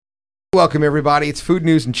Welcome, everybody. It's Food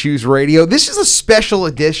News and Chews Radio. This is a special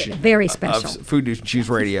edition. Very special. Of Food News and Chews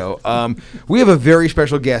Radio. We have a very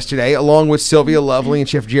special guest today, along with Sylvia Lovely and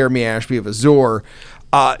Chef Jeremy Ashby of Azor,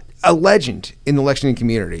 a legend in the Lexington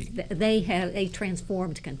community. They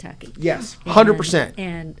transformed Kentucky. Yes,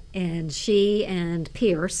 100%. And she and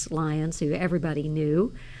Pierce Lyons, who everybody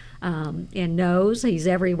knew and knows, he's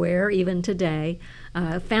everywhere, even today,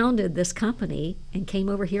 founded this company and came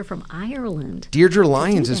over here from Ireland. Deirdre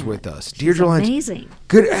Lyons is with us. Deirdre Lyons. Amazing.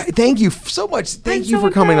 Good. Thank you so much. Thank you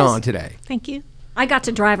for coming on today. Thank you. I got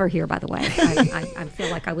to drive her here, by the way. I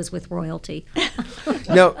feel like I was with royalty.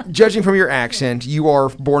 Now, judging from your accent, you are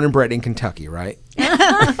born and bred in Kentucky, right?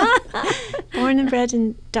 Born and bred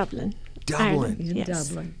in Dublin. Dublin. Yes.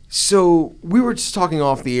 Dublin. So we were just talking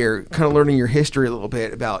off the air, kind of learning your history a little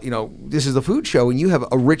bit about, this is a food show, and you have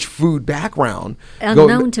a rich food background.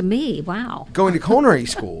 Unknown to me. Wow. Going to culinary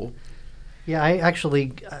school. Yeah,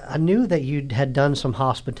 I knew that you had done some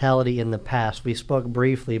hospitality in the past. We spoke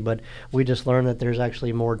briefly, but we just learned that there's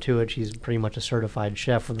actually more to it. She's pretty much a certified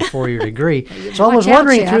chef with a 4-year degree. So I was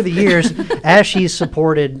wondering through the years, as she's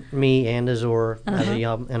supported me and Azor as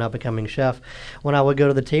an up-and-coming chef, when I would go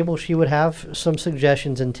to the table, she would have some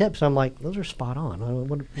suggestions and tips. I'm like, those are spot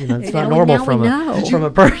on. It's not normal from a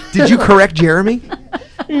person. Did you correct Jeremy?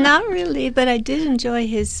 Not really, but I did enjoy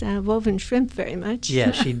his woven shrimp very much.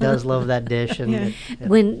 Yeah, she does love that dish. And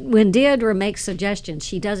When Deirdre makes suggestions,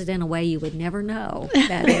 she does it in a way you would never know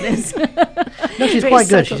that it is. No, she's quite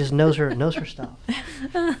good. She just knows her stuff.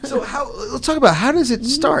 So let's talk about how does it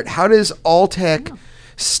start? How does Alltech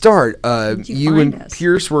start? You and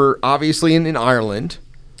Pierce were obviously in Ireland.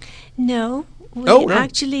 No. We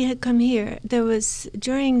actually had come here. There was,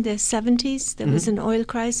 during the 70s, there was an oil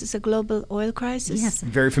crisis, a global oil crisis. Yes.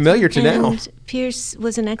 Very familiar to now. And Pierce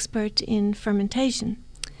was an expert in fermentation.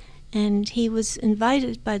 And he was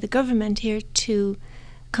invited by the government here to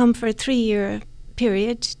come for a 3-year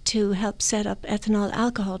period to help set up ethanol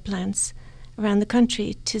alcohol plants around the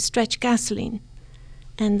country to stretch gasoline.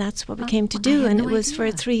 And that's what we came to do. And it was for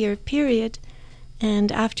a 3-year period.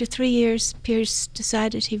 And after 3 years, Pierce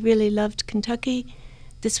decided he really loved Kentucky.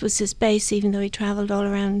 This was his base, even though he traveled all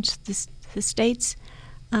around the States.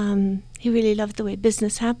 He really loved the way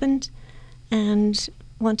business happened and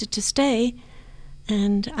wanted to stay.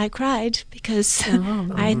 And I cried because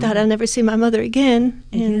I thought I'll never see my mother again.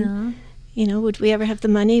 And, would we ever have the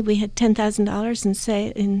money? We had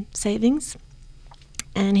 $10,000 in savings.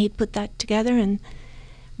 And he put that together and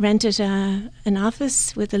rented an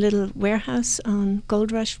office with a little warehouse on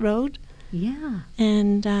Gold Rush Road. Yeah.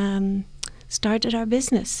 And started our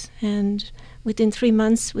business. And within 3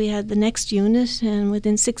 months, we had the next unit. And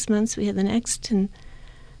within 6 months, we had the next. And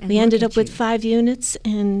we ended up with 5 units.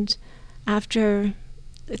 And after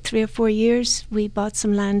 3 or 4 years, we bought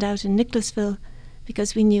some land out in Nicholasville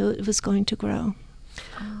because we knew it was going to grow.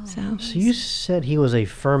 So you said he was a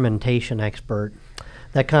fermentation expert.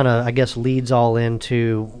 That kind of, I guess, leads all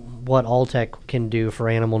into what Alltech can do for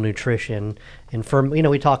animal nutrition. And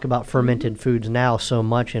we talk about fermented foods now so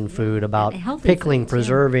much in food, about pickling,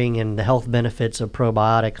 preserving, and the health benefits of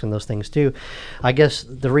probiotics and those things too. I guess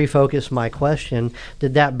to refocus my question,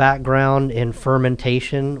 did that background in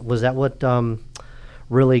fermentation, was that what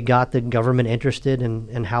really got the government interested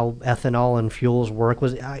in how ethanol and fuels work?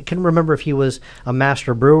 I couldn't remember if he was a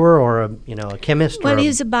master brewer or a chemist. Well, he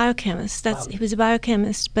was a biochemist. He was a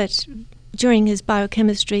biochemist, but during his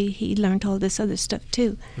biochemistry, he learned all this other stuff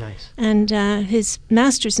too. Nice. And his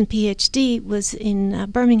master's and PhD was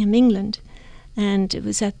in Birmingham, England, and it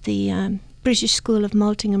was at the British School of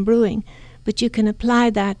Malting and Brewing. But you can apply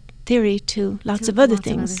that theory to lots of other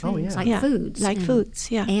things. Like foods.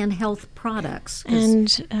 And health products.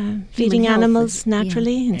 And feeding animals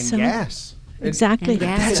naturally. And gas. Exactly.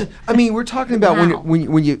 We're talking about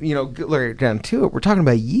when you look it down to it, we're talking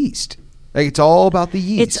about yeast. Like, it's all about the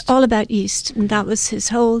yeast. It's all about yeast, and that was his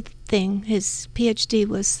whole thing. His PhD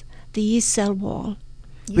was the yeast cell wall.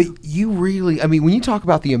 But you really, when you talk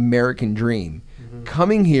about the American dream,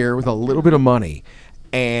 coming here with a little bit of money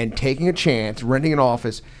and taking a chance, renting an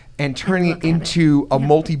office, and turning it into a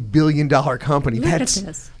multi-billion-dollar company.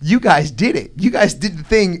 You guys did it. You guys did the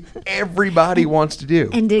thing everybody wants to do.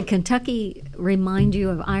 And did Kentucky remind you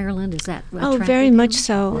of Ireland? Is that very much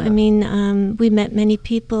so. Yeah. We met many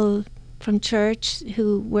people from church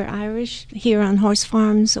who were Irish here on horse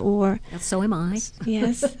farms or... So am I.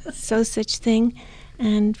 Yes, such thing.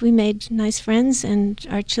 And we made nice friends, and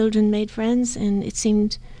our children made friends, and it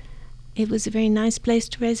seemed it was a very nice place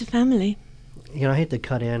to raise a family. I hate to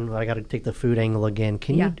cut in, but I got to take the food angle again.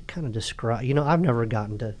 Can you kind of describe, I've never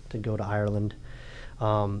gotten to go to Ireland.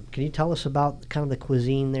 Can you tell us about kind of the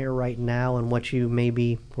cuisine there right now and what you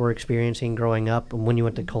maybe were experiencing growing up and when you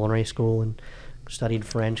went to culinary school and studied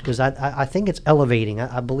French? Because I think it's elevating.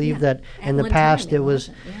 I believe that At in the one past time it was,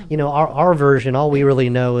 yeah. our version, all we really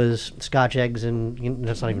know is Scotch eggs and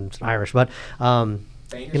that's not even Irish, but so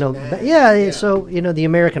the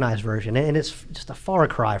Americanized version, and it's just a far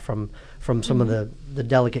cry from some of the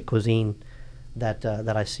delicate cuisine that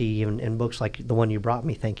I see even in books like the one you brought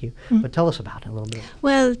me. Thank you. But tell us about it a little bit.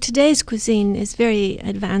 Well, today's cuisine is very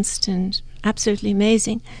advanced and absolutely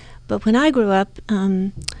amazing. But when I grew up,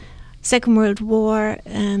 Second World War,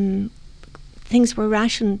 things were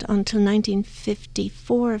rationed until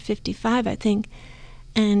 1954 or 55, I think.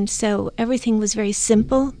 And so everything was very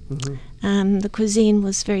simple. The cuisine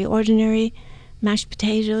was very ordinary. Mashed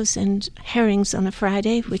potatoes and herrings on a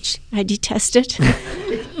Friday, which I detested.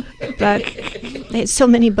 But they had so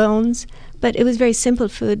many bones. But it was very simple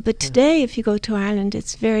food. But today, if you go to Ireland,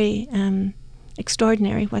 it's very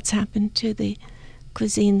extraordinary what's happened to the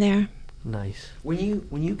cuisine there. Nice.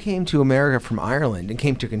 When you came to America from Ireland and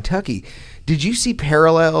came to Kentucky, did you see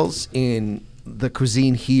parallels in the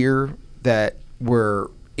cuisine here that were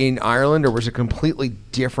in Ireland, or was it a completely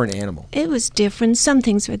different animal? It was different. Some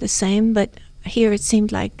things were the same, but here it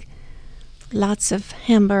seemed like lots of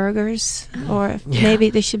hamburgers, or maybe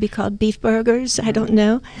they should be called beef burgers. I don't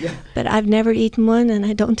know. Yeah. But I've never eaten one, and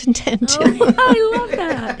I don't intend to. Oh, I love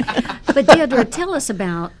that. But Deirdre, tell us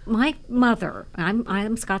about my mother.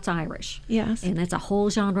 I'm Scots-Irish. Yes. And it's a whole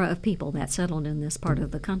genre of people that settled in this part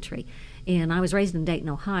of the country. And I was raised in Dayton,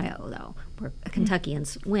 Ohio, though, where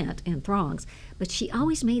Kentuckians went in throngs. But she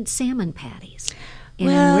always made salmon patties. And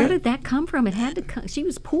where did that come from? It had to come. She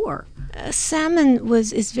was poor. Salmon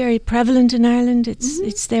is very prevalent in Ireland.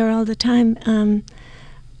 It's there all the time.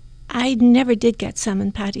 I never did get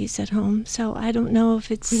salmon patties at home, so I don't know if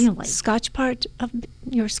it's really Scotch part of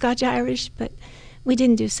your Scotch-Irish, but we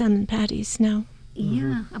didn't do salmon patties, no.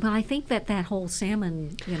 Yeah, but I think that whole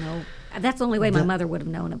salmon, that's the only way my mother would have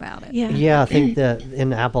known about it. Yeah, I think that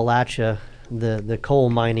in Appalachia, the coal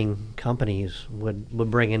mining companies would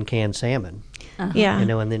bring in canned salmon. Yeah.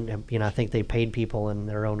 And then I think they paid people in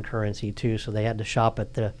their own currency too, so they had to shop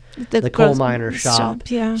at the grocery coal miner shop.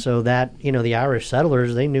 Yeah. So that the Irish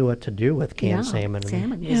settlers, they knew what to do with canned salmon.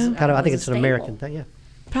 Salmon I think it's an American thing. Yeah.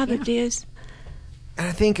 Probably is. And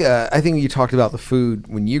I think you talked about the food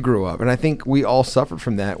when you grew up, and I think we all suffered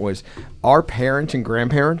from that. Was our parents and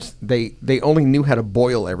grandparents, they only knew how to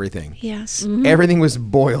boil everything. Yes. Mm-hmm. Everything was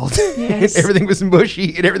boiled. Yes. And everything was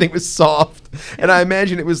mushy and everything was soft. And I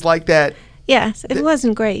imagine it was like that. Yes, it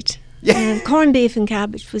wasn't great. Yeah. Corned beef and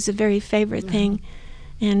cabbage was a very favorite thing.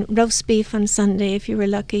 And roast beef on Sunday, if you were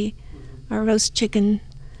lucky, or roast chicken.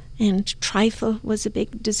 And trifle was a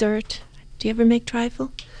big dessert. Do you ever make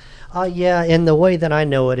trifle? Yeah, in the way that I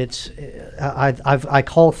know it, it's I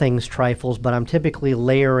call things trifles, but I'm typically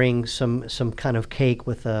layering some kind of cake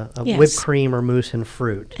with a Yes. whipped cream or mousse and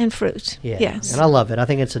fruit. And fruit. Yeah, Yes. and I love it. I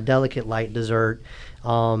think it's a delicate, light dessert,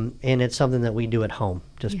 and it's something that we do do home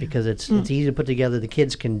just because it's easy to put together. The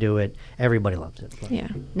kids can do it. Everybody loves it. Yeah.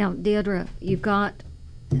 Now, Deirdre, you've got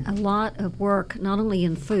a lot of work, not only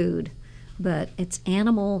in food, but it's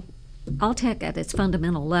animal. Alltech at its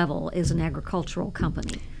fundamental level is an agricultural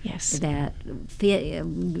company. Yes. That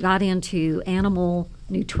got into animal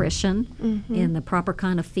nutrition and the proper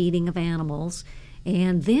kind of feeding of animals.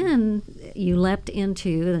 And then you leapt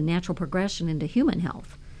into the natural progression into human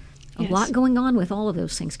health. A Yes. lot going on with all of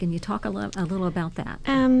those things. Can you talk a little about that?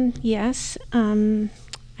 Yes,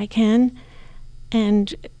 I can.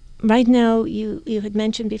 And right now, you had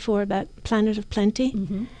mentioned before about Planet of Plenty.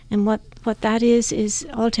 Mm-hmm. And what that is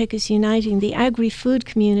Alltech is uniting the agri-food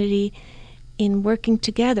community in working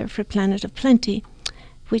together for Planet of Plenty,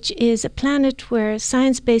 which is a planet where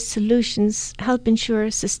science-based solutions help ensure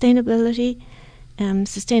sustainability,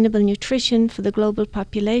 sustainable nutrition for the global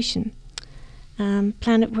population.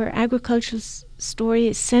 Planet where agriculture's story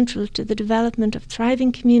is central to the development of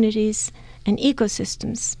thriving communities and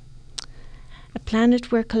ecosystems. A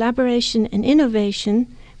planet where collaboration and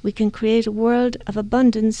innovation, we can create a world of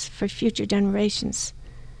abundance for future generations.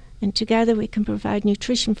 And together we can provide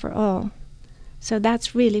nutrition for all. So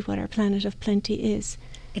that's really what our Planet of Plenty is.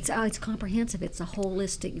 It's comprehensive. It's a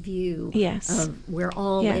holistic view. Yes. Of we're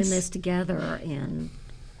all Yes. in this together. And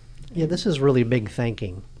Yeah, this is really big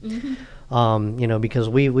thinking. Mm-hmm. Because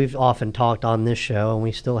we've often talked on this show, and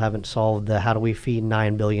we still haven't solved the how do we feed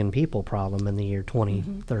 9 billion people problem in the year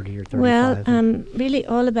 2030 or 35. Well, really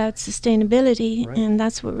all about sustainability, Right. and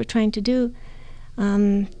that's what we're trying to do.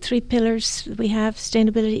 3 pillars we have: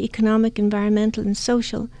 sustainability, economic, environmental, and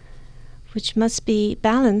social, which must be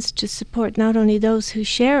balanced to support not only those who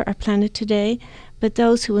share our planet today, but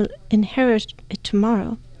those who will inherit it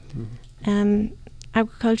tomorrow.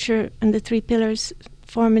 Agriculture and the 3 pillars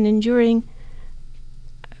form an enduring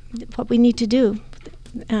what we need to do.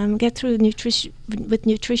 Get through with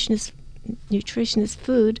nutritionist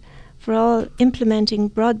food for all, implementing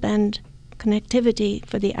broadband connectivity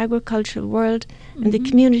for the agricultural world and the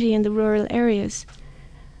community in the rural areas,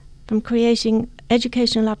 from creating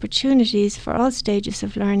educational opportunities for all stages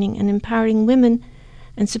of learning and empowering women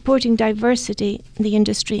and supporting diversity in the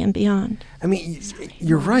industry and beyond. I mean,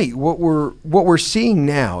 you're right. What we're seeing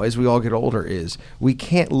now as we all get older is we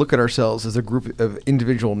can't look at ourselves as a group of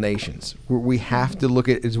individual nations. We have to look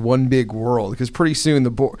at it as one big world, because pretty soon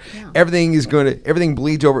everything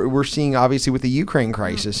bleeds over. We're seeing obviously with the Ukraine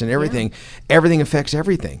crisis and everything, everything affects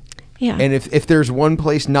everything. Yeah. And if there's one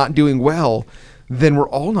place not doing well, then we're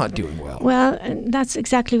all not doing well. Well, that's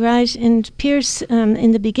exactly right. And Pierce,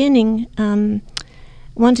 in the beginning,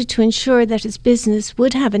 wanted to ensure that his business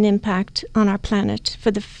would have an impact on our planet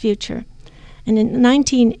for the future. And in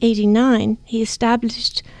 1989, he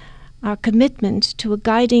established our commitment to a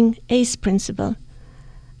guiding ACE principle,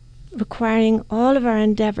 requiring all of our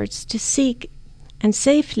endeavors to seek and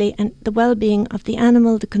safely and the well-being of the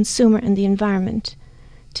animal, the consumer, and the environment.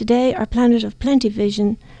 Today, our Planet of Plenty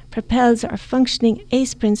vision propels our functioning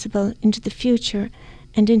ACE principle into the future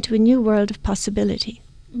and into a new world of possibility.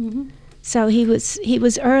 So he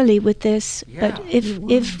was early with this, but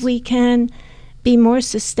if we can be more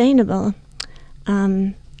sustainable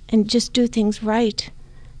and just do things right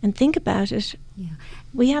and think about it,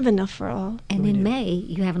 we have enough for all. And in May,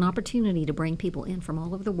 you have an opportunity to bring people in from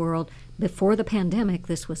all over the world. Before the pandemic,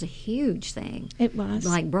 this was a huge thing. It was.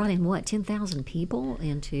 Like brought in, 10,000 people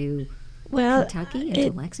into Kentucky,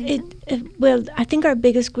 into Lexington? Well, I think our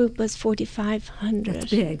biggest group was 4,500.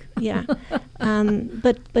 That's big. Yeah.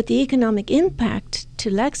 But the economic impact to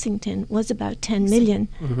Lexington was about 10 million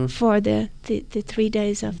for the 3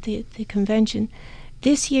 days of the convention.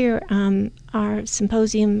 This year, our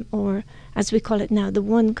symposium, or as we call it now, the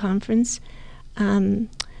One Conference,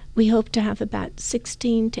 we hope to have about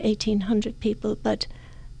 1,600 to 1,800 people, but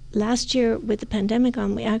last year, with the pandemic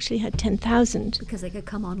on, we actually had 10,000. Because they could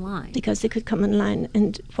come online. Because they could come online.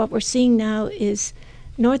 And what we're seeing now is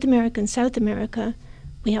North America and South America,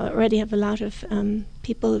 we already have a lot of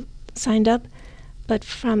people signed up, but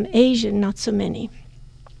from Asia, not so many.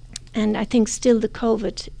 And I think still the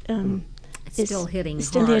COVID it's still hitting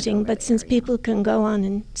Still hard hitting, over but there, since people can go on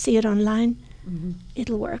and see it online,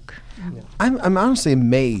 it'll work. I'm honestly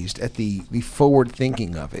amazed at the forward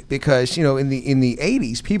thinking of it, because in the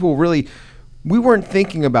 80s people really, we weren't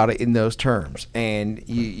thinking about it in those terms, and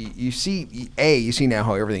you see now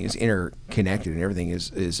how everything is interconnected and everything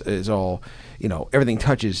is all, everything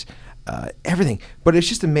touches everything. But it's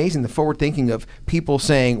just amazing the forward thinking of people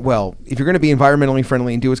saying, well, if you're going to be environmentally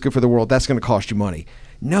friendly and do what's good for the world, that's going to cost you money.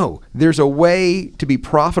 No, there's a way to be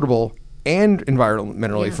profitable and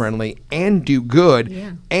environmentally friendly and do good,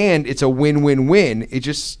 and it's a win-win-win.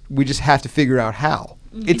 We just have to figure out how.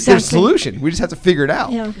 It's their solution. We just have to figure it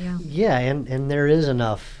out. Yeah, and there is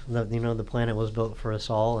enough. The planet was built for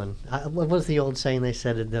us all. And what was the old saying? They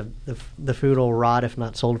said the food will rot if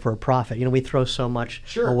not sold for a profit. We throw so much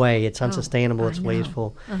away. It's unsustainable. It's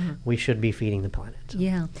wasteful. We should be feeding the planet. So.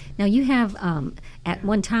 Yeah. Now you have at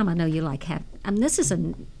one time, I know you this is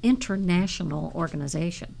an international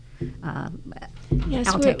organization.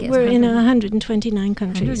 Yes, we're in 129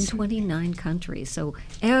 countries. 129 countries. So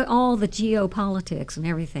all the geopolitics and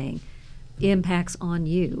everything impacts on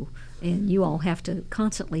you, and you all have to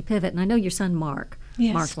constantly pivot. And I know your son Mark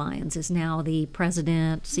Lyons, is now the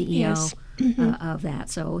president, CEO of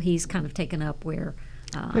that. So he's kind of taken up where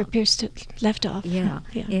Pierce left off. Yeah.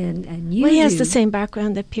 And he has the same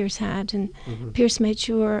background that Pierce had, and Pierce made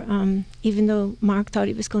sure, even though Mark thought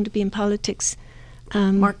he was going to be in politics.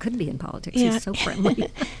 Mark could be in politics. He's so friendly.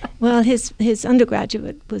 Well, his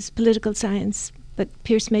undergraduate was political science, but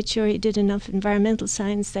Pierce made sure he did enough environmental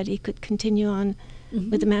science that he could continue on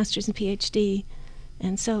with a master's and PhD.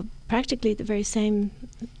 And so practically the very same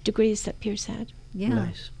degrees that Pierce had. Yeah.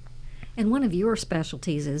 Nice. And one of your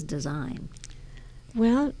specialties is design.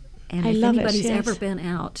 Well, and I if love anybody's it, ever been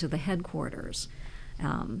out to the headquarters,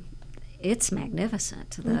 it's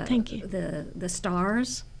magnificent. Thank you. The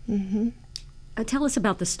stars. Tell us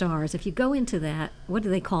about the stars. If you go into that, what do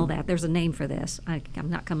they call that? There's a name for this. I'm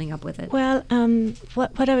not coming up with it. Well,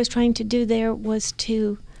 what I was trying to do there was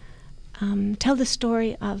to tell the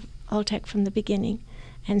story of Alltech from the beginning.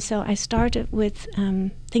 And so I started with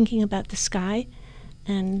thinking about the sky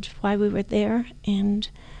and why we were there. And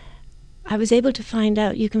I was able to find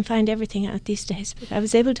out, you can find everything out these days, but I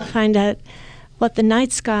was able to find out what the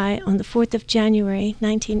night sky on the 4th of January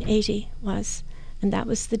 1980 was. And that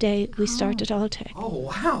was the day we started Alltech.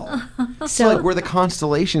 Oh, wow. It's So like where the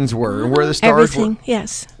constellations were and where the stars everything, were.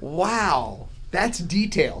 yes. Wow. That's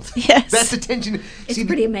detailed. Yes. That's attention. It's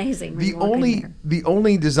pretty amazing when The you walk in only there. the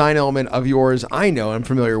only design element of yours I know I'm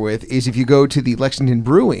familiar with is if you go to the Lexington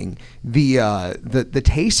Brewing, the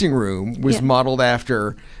tasting room was Yeah. modeled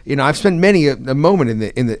after. I've spent many a moment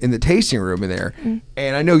in the tasting room in there,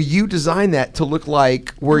 and I know you designed that to look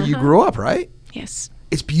like where you grew up, right? Yes.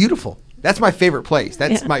 It's beautiful. That's my favorite place.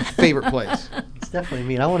 That's Yeah. my favorite place. It's definitely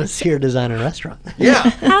mean. I want to see her design a restaurant.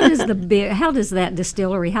 Yeah. How does that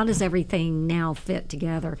distillery, how does everything now fit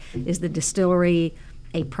together? Is the distillery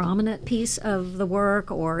a prominent piece of the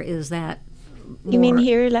work, or is that You mean more-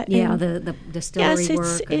 here, like, yeah, the distillery Yes,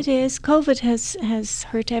 work? it is. COVID has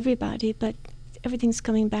hurt everybody, but everything's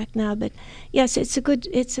coming back now. But yes, it's a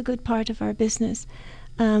good part of our business.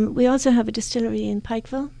 We also have a distillery in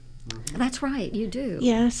Pikeville. That's right, you do.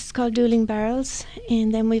 Yes, it's called Dueling Barrels,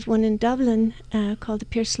 and then we've one in Dublin called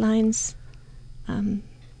the Lyons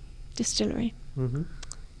Distillery, Mm-hmm.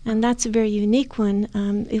 and that's a very unique one.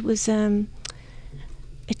 It was a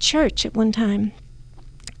church at one time,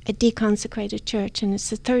 a deconsecrated church, and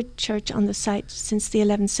it's the third church on the site since the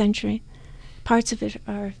 11th century. Parts of it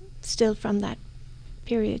are still from that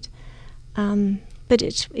period, but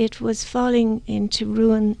it was falling into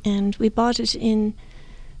ruin, and we bought it in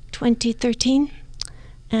 2013,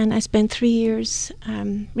 and I spent 3 years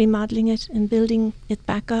remodeling it and building it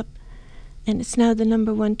back up, and it's now the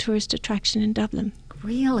 #1 tourist attraction in Dublin.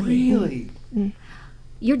 Really?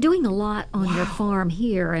 You're doing a lot on your farm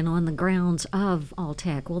here and on the grounds of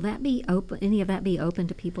Alltech. Will that be open? Any of that be open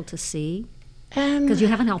to people to see? Because you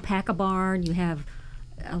have an alpaca barn, you have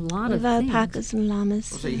a lot of things. Alpacas and llamas.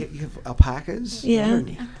 So you have alpacas? Yeah.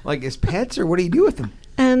 Like as pets, or what do you do with them?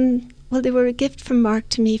 Well, they were a gift from Mark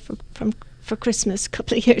to me for Christmas a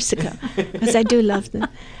couple of years ago, because I do love them.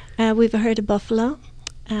 We've a herd of buffalo.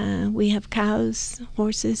 We have cows,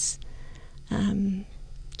 horses,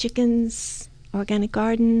 chickens, organic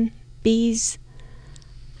garden, bees.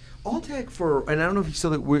 Alltech and I don't know if you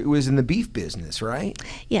still was in the beef business, right?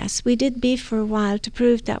 Yes, we did beef for a while to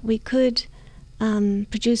prove that we could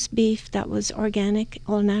produce beef that was organic,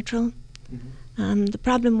 all natural. The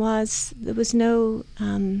problem was there was no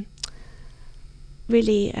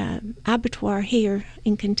really abattoir here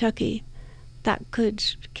in Kentucky that could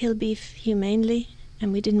kill beef humanely,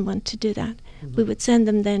 and we didn't want to do that. We would send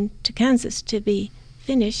them then to Kansas to be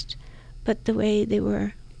finished, but the way they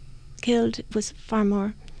were killed was far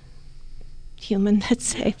more human, let's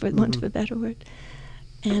say, for want of a better word.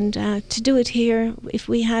 And to do it here, if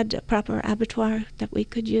we had a proper abattoir that we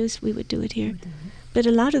could use, we would do it here. But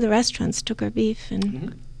a lot of the restaurants took our beef,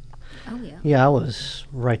 and Oh, yeah. Yeah, I was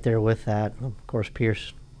right there with that. Of course,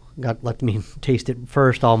 Pierce let me taste it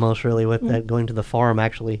first, almost really, with that going to the farm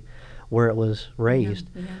actually, where it was raised,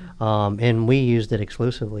 and we used it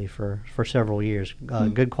exclusively for several years.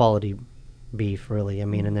 Good quality beef, really. I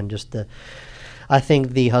mean, and then just I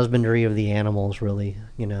think the husbandry of the animals really,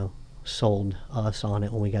 sold us on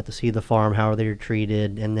it when we got to see the farm, how they were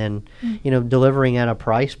treated, and then, delivering at a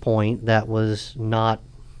price point that was not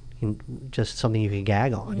just something you could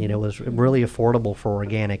gag on. It was really affordable for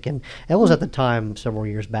organic, and it was at the time several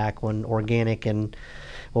years back when organic and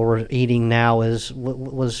what we're eating now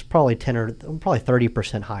was probably 10 or probably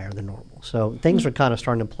 30% higher than normal. So things are kind of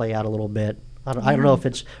starting to play out a little bit. I don't know if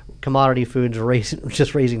it's commodity foods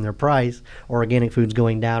raising their price, or organic foods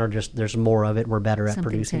going down, or just there's more of it. We're better at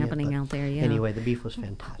Something's producing happening it. out there, yeah. Anyway, the beef was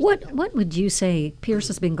fantastic. What would you say? Pierce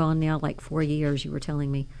has been gone now like 4 years. You were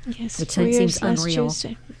telling me, yes, which 4 years seems last unreal.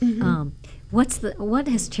 Tuesday. What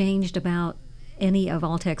has changed about any of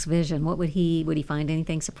Alltech's vision? Would he find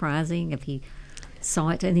anything surprising if he saw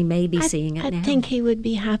it, and he may be seeing it now? I think he would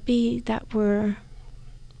be happy that we're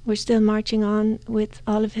still marching on with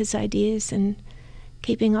all of his ideas and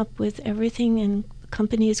keeping up with everything, and the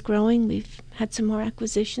company is growing. We've had some more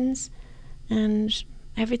acquisitions, and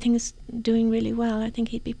everything is doing really well. I think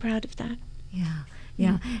he'd be proud of that.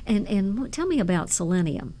 Yeah. And tell me about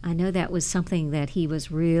selenium. I know that was something that he was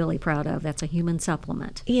really proud of. That's a human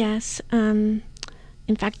supplement. Yes. In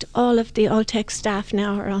fact, all of the Alltech staff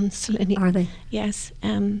now are on selenium. Are they? Yes.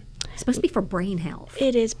 It's supposed to be for brain health.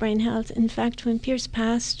 It is brain health. In fact, when Pierce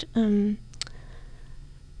passed,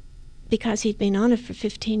 because he'd been on it for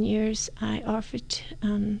 15 years, I offered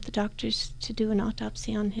the doctors to do an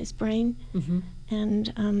autopsy on his brain.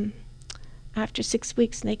 And after 6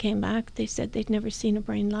 weeks they came back, they said they'd never seen a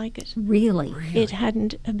brain like it. Really? It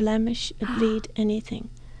hadn't a blemish, a bleed, anything.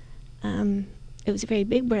 It was a very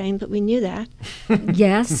big brain, but we knew that.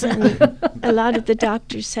 Yes. And a lot of the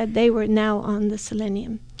doctors said they were now on the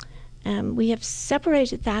selenium. We have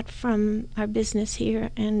separated that from our business here,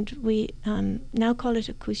 and we now call it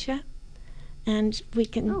Akusha. And we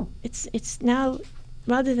can, it's now,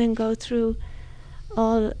 rather than go through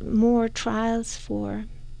all more trials for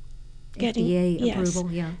getting FDA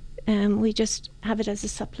approval, yeah. We just have it as a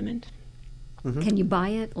supplement. Mm-hmm. Can you buy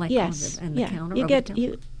it like Yes, on the yeah. counter? You over get the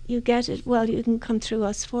counter? you get it. Well, you can come through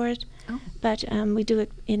us for it, but we do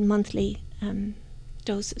it in monthly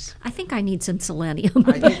doses. I think I need some selenium.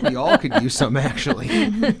 I think we all could use some, actually.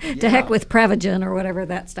 To heck with Prevagen or whatever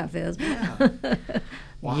that stuff is.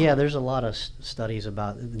 Wow. Yeah, there's a lot of studies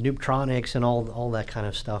about Nuptronics and all that kind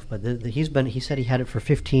of stuff. But he said he had it for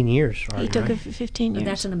 15 years. Right, He took right? it for 15 years.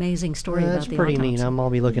 That's an amazing story about That's the pretty autopsy. neat. I'll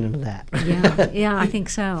be looking into that. Yeah, I think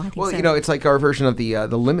so. I think Well, so. you know, it's like our version of the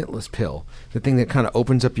limitless pill, the thing that kind of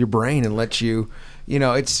opens up your brain and lets you, you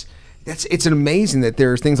know, it's amazing that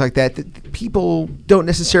there's things like that people don't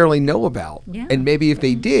necessarily know about. Yeah. And maybe if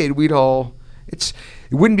they did, it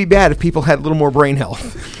wouldn't be bad if people had a little more brain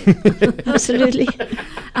health. Absolutely.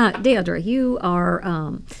 Deirdre, you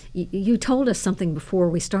are you told us something before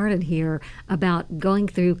we started here about going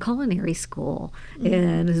through culinary school,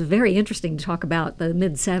 and it was very interesting to talk about the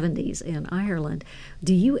mid-'70s in Ireland.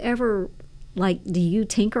 Do you ever do you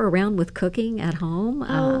tinker around with cooking at home?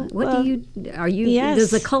 Yes.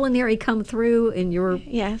 Does the culinary come through in your?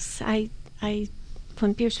 Yes, I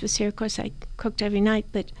when Pierce was here, of course, I cooked every night,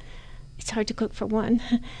 but it's hard to cook for one.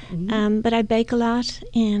 But I bake a lot,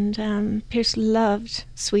 and Pierce loved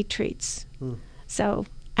sweet treats. So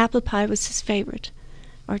apple pie was his favorite,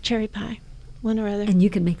 or cherry pie, one or other. And you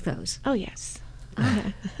can make those. Oh, yes.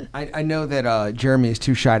 I know that Jeremy is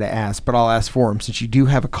too shy to ask, but I'll ask for him since you do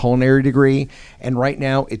have a culinary degree, and right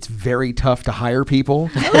now it's very tough to hire people.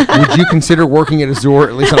 Would you consider working at Azure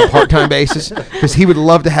at least on a part-time basis? Because he would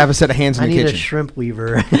love to have a set of hands in I the need kitchen. a shrimp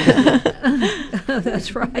weaver.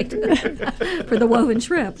 That's right. For the woven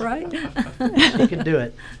shrimp, right? She can do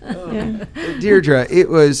it. Yeah. Deirdre, it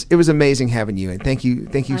was amazing having you, and thank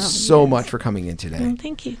you so much for coming in today. Well,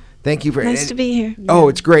 thank you. Thank you for Nice to be here. Oh,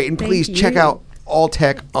 it's great, and Thank please check you. out All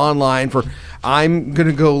Tech online I'm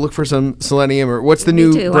gonna go look for some selenium, or what's the Me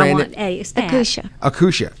new too. I brand? want a stat. Akusha.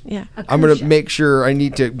 Akusha. Yeah. I'm going Akusha. to make sure I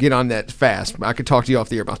need to get on that fast. I could talk to you off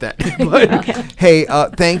the air about that. But, hey,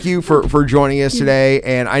 thank you for joining us today.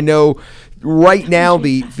 And I know right now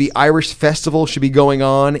the Irish Festival should be going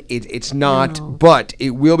on. It's not, No. but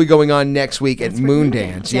it will be going on next week at That's what we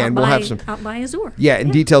Moondance. did. Yeah, Out and we'll by- have some. out by Azure. Yeah,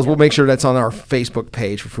 and details. We'll make sure that's on our Facebook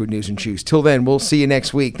page for Food News and Chews. Till then, we'll see you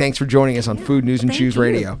next week. Thanks for joining us on Food News and Thank Chews you.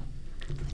 Radio.